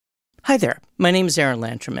Hi there, my name is Aaron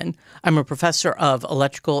Lanterman. I'm a professor of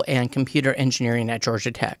electrical and computer engineering at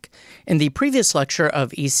Georgia Tech. In the previous lecture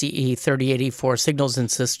of ECE3084 Signals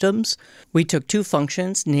and Systems, we took two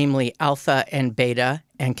functions, namely alpha and beta,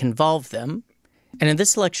 and convolved them. And in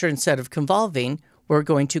this lecture, instead of convolving, we're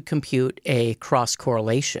going to compute a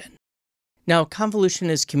cross-correlation. Now, convolution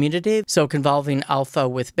is commutative, so convolving alpha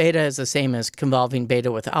with beta is the same as convolving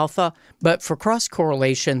beta with alpha, but for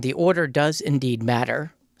cross-correlation, the order does indeed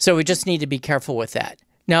matter. So we just need to be careful with that.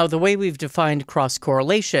 Now, the way we've defined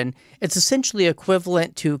cross-correlation, it's essentially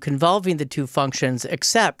equivalent to convolving the two functions,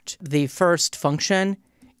 except the first function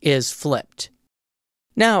is flipped.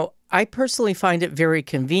 Now, I personally find it very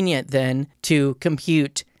convenient then to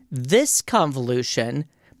compute this convolution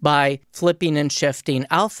by flipping and shifting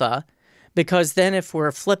alpha, because then if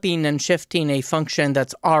we're flipping and shifting a function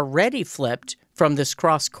that's already flipped from this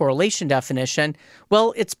cross-correlation definition,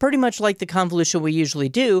 well, it's pretty much like the convolution we usually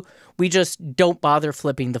do. We just don't bother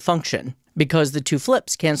flipping the function because the two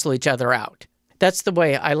flips cancel each other out. That's the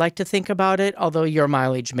way I like to think about it, although your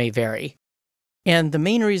mileage may vary. And the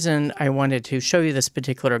main reason I wanted to show you this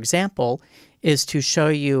particular example is to show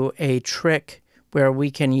you a trick where we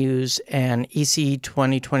can use an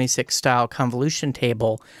ECE3086 style convolution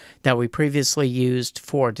table that we previously used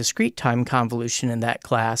for discrete time convolution in that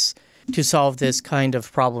class to solve this kind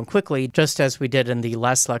of problem quickly, just as we did in the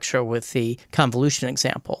last lecture with the convolution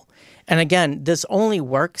example. And again, this only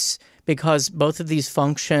works because both of these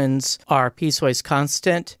functions are piecewise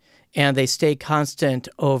constant and they stay constant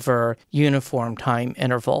over uniform time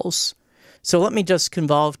intervals. So let me just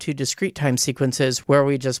convolve two discrete time sequences where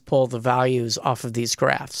we just pull the values off of these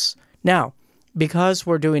graphs. Now, because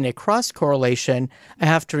we're doing a cross correlation, I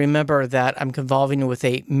have to remember that I'm convolving with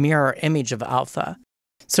a mirror image of alpha.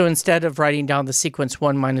 So instead of writing down the sequence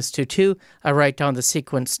 1 minus 2, 2, I write down the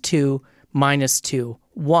sequence 2 minus 2,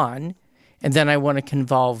 1. And then I want to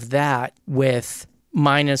convolve that with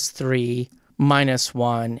minus 3, minus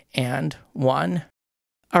 1, and 1.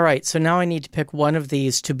 All right, so now I need to pick one of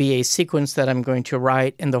these to be a sequence that I'm going to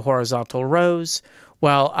write in the horizontal rows,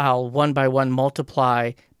 while I'll one by one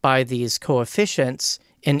multiply by these coefficients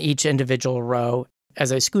in each individual row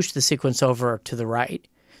as I scooch the sequence over to the right.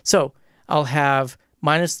 So I'll have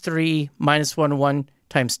minus 3, minus 1, 1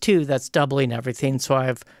 times 2, that's doubling everything. So I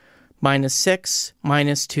have minus 6,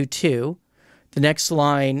 minus 2, 2. The next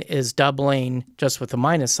line is doubling just with the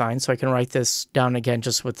minus sign, so I can write this down again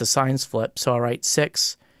just with the signs flipped. So I'll write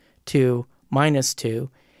 6, 2, minus 2.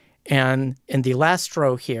 And in the last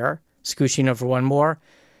row here, scooching over one more,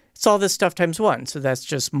 it's all this stuff times 1. So that's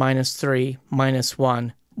just minus 3, minus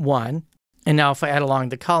 1, 1. And now if I add along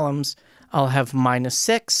the columns, I'll have minus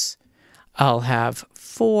 6. I'll have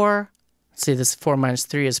 4. Let's see, this 4 minus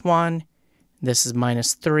 3 is 1. This is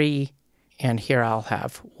minus 3. And here I'll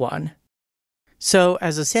have 1. So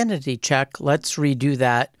as a sanity check, let's redo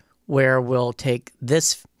that where we'll take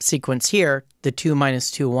this sequence here, the 2 minus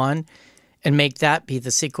 2, 1, and make that be the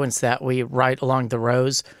sequence that we write along the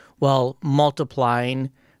rows while multiplying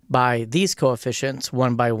by these coefficients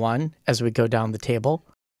one by one as we go down the table.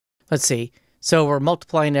 Let's see. So we're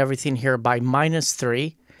multiplying everything here by minus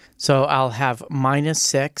 3. So I'll have minus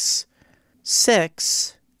 6,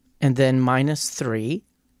 6, and then minus 3.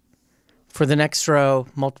 For the next row,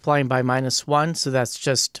 multiplying by minus 1, so that's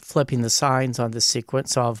just flipping the signs on this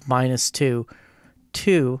sequence. So I'll have minus 2,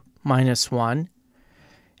 2, minus 1.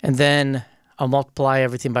 And then I'll multiply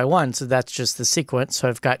everything by 1, so that's just the sequence. So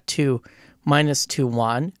I've got 2, minus 2,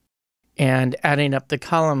 1. And adding up the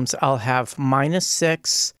columns, I'll have minus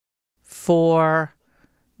 6, 4,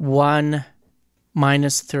 1,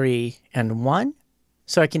 minus 3, and 1.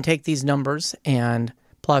 So I can take these numbers and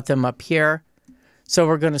plot them up here. So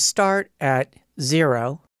we're going to start at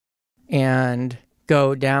 0 and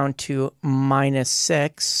go down to minus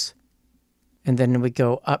 6. And then we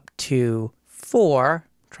go up to 4,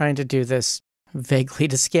 trying to do this vaguely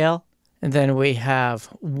to scale. And then we have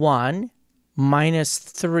 1, minus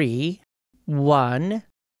 3, 1,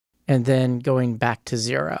 and then going back to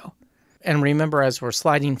 0. And remember, as we're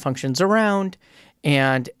sliding functions around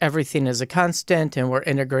and everything is a constant and we're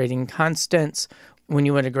integrating constants, when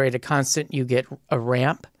you integrate a constant, you get a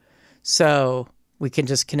ramp. So we can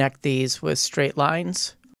just connect these with straight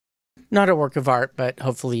lines. Not a work of art, but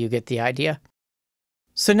hopefully you get the idea.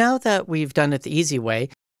 So now that we've done it the easy way,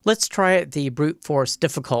 let's try it the brute force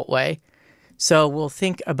difficult way. So we'll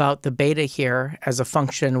think about the beta here as a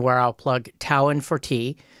function where I'll plug tau in for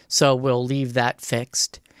t. So we'll leave that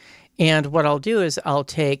fixed. And what I'll do is I'll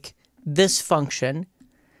take this function,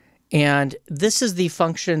 and this is the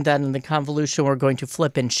function that in the convolution we're going to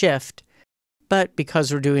flip and shift. But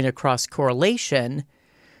because we're doing a cross correlation,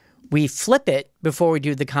 we flip it before we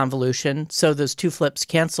do the convolution, so those two flips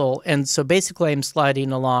cancel, and so basically I'm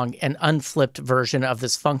sliding along an unflipped version of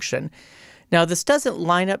this function. Now this doesn't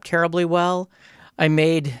line up terribly well. I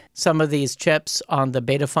made some of these chips on the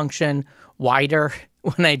beta function wider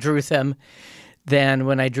when I drew them than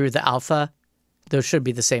when I drew the alpha. Those should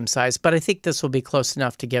be the same size, but I think this will be close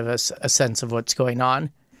enough to give us a sense of what's going on.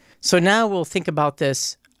 So now we'll think about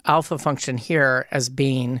this alpha function here as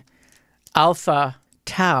being alpha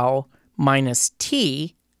tau minus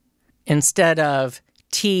t instead of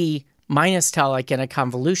t minus tau like in a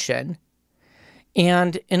convolution.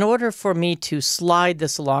 And in order for me to slide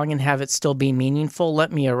this along and have it still be meaningful,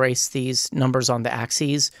 let me erase these numbers on the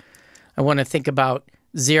axes. I want to think about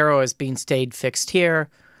 0 as being stayed fixed here,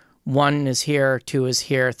 1 is here, 2 is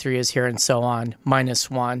here, 3 is here, and so on,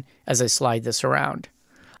 minus 1 as I slide this around.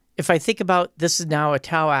 If I think about this is now a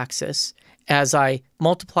tau axis, as I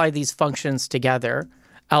multiply these functions together,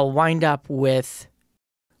 I'll wind up with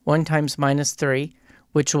 1 times minus 3,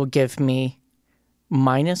 which will give me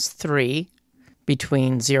minus 3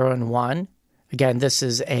 between 0 and 1. Again, this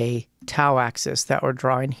is a tau axis that we're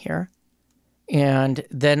drawing here. And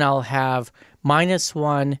then I'll have minus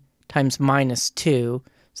 1 times minus 2,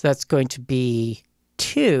 so that's going to be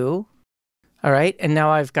 2. All right, and now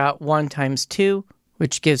I've got 1 times 2,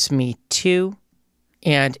 which gives me 2.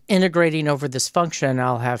 And integrating over this function,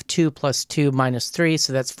 I'll have 2 plus 2 minus 3,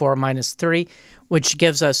 so that's 4 minus 3, which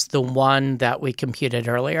gives us the 1 that we computed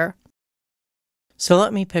earlier. So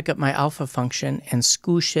let me pick up my alpha function and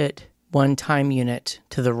scoosh it 1 time unit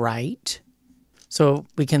to the right. So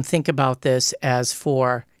we can think about this as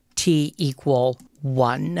for t equal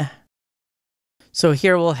 1. So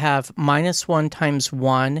here we'll have minus 1 times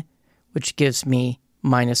 1, which gives me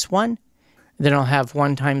minus 1. Then I'll have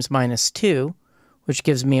 1 times minus 2, which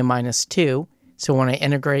gives me a minus 2. So when I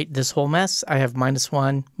integrate this whole mess, I have minus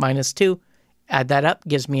 1, minus 2. Add that up,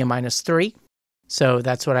 gives me a minus 3. So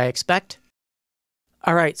that's what I expect.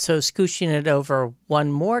 All right, so scooshing it over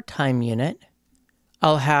 1 more time unit,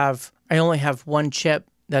 I only have 1 chip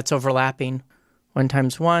that's overlapping. 1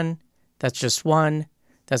 times 1, that's just 1.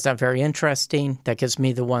 That's not very interesting. That gives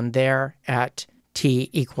me the 1 there at t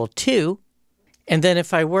equal 2. And then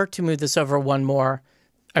if I were to move this over 1 more,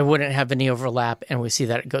 I wouldn't have any overlap, and we see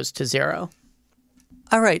that it goes to 0.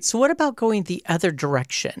 All right, so what about going the other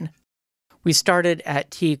direction? We started at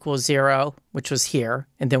t equals 0, which was here,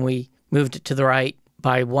 and then we moved it to the right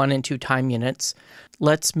by 1 and 2 time units.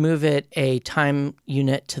 Let's move it a time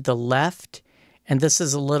unit to the left, and this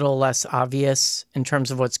is a little less obvious in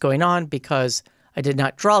terms of what's going on because I did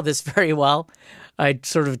not draw this very well. I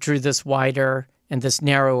sort of drew this wider and this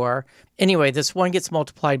narrower. Anyway, this 1 gets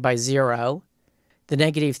multiplied by 0. The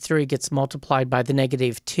negative 3 gets multiplied by the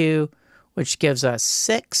negative 2, which gives us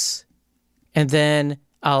 6. And then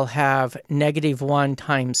I'll have negative 1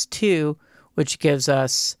 times 2, which gives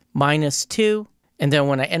us minus 2. And then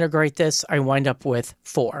when I integrate this, I wind up with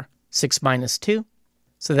 4. 6 minus 2.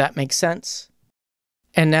 So that makes sense.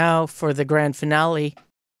 And now for the grand finale,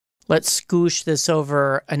 let's scoosh this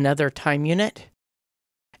over another time unit.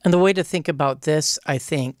 And the way to think about this, I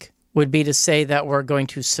think, would be to say that we're going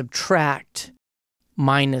to subtract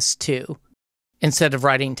minus 2 instead of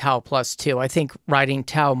writing tau plus 2. I think writing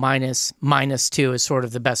tau minus 2 is sort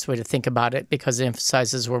of the best way to think about it because it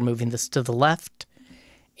emphasizes we're moving this to the left.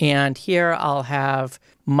 And here I'll have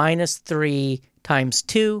minus 3 times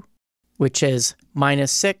 2, which is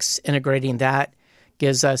minus 6. Integrating that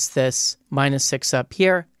gives us this minus 6 up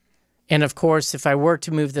here. And of course, if I were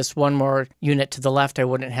to move this 1 more unit to the left, I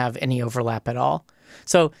wouldn't have any overlap at all.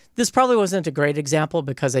 So this probably wasn't a great example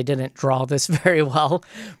because I didn't draw this very well,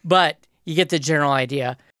 but you get the general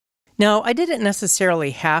idea. Now, I didn't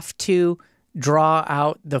necessarily have to draw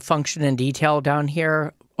out the function in detail down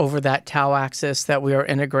here over that tau axis that we are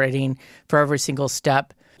integrating for every single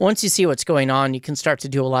step. Once you see what's going on, you can start to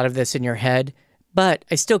do a lot of this in your head. But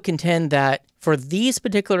I still contend that for these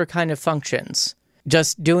particular kind of functions,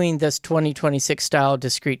 just doing this 2026 style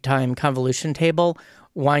discrete time convolution table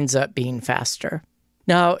winds up being faster.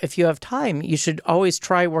 Now, if you have time, you should always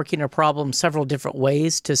try working a problem several different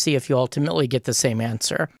ways to see if you ultimately get the same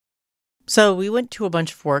answer. So we went to a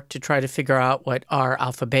bunch of work to try to figure out what R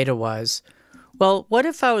alpha beta was. Well, what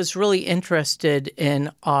if I was really interested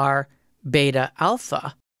in R beta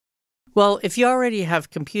alpha? Well, if you already have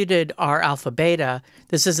computed R alpha beta,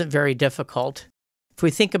 this isn't very difficult. If we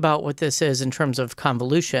think about what this is in terms of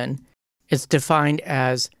convolution, it's defined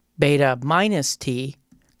as beta minus t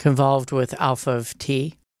convolved with alpha of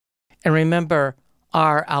t. And remember,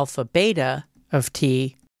 R alpha beta of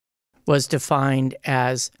t was defined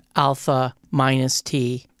as alpha minus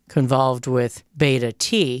t convolved with beta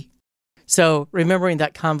t. So remembering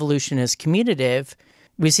that convolution is commutative,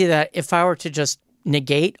 we see that if I were to just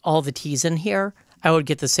negate all the t's in here, I would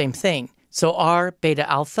get the same thing. So r beta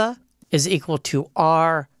alpha is equal to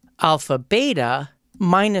r alpha beta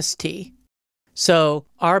minus t. So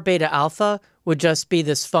r beta alpha would just be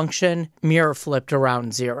this function mirror flipped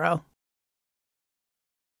around 0.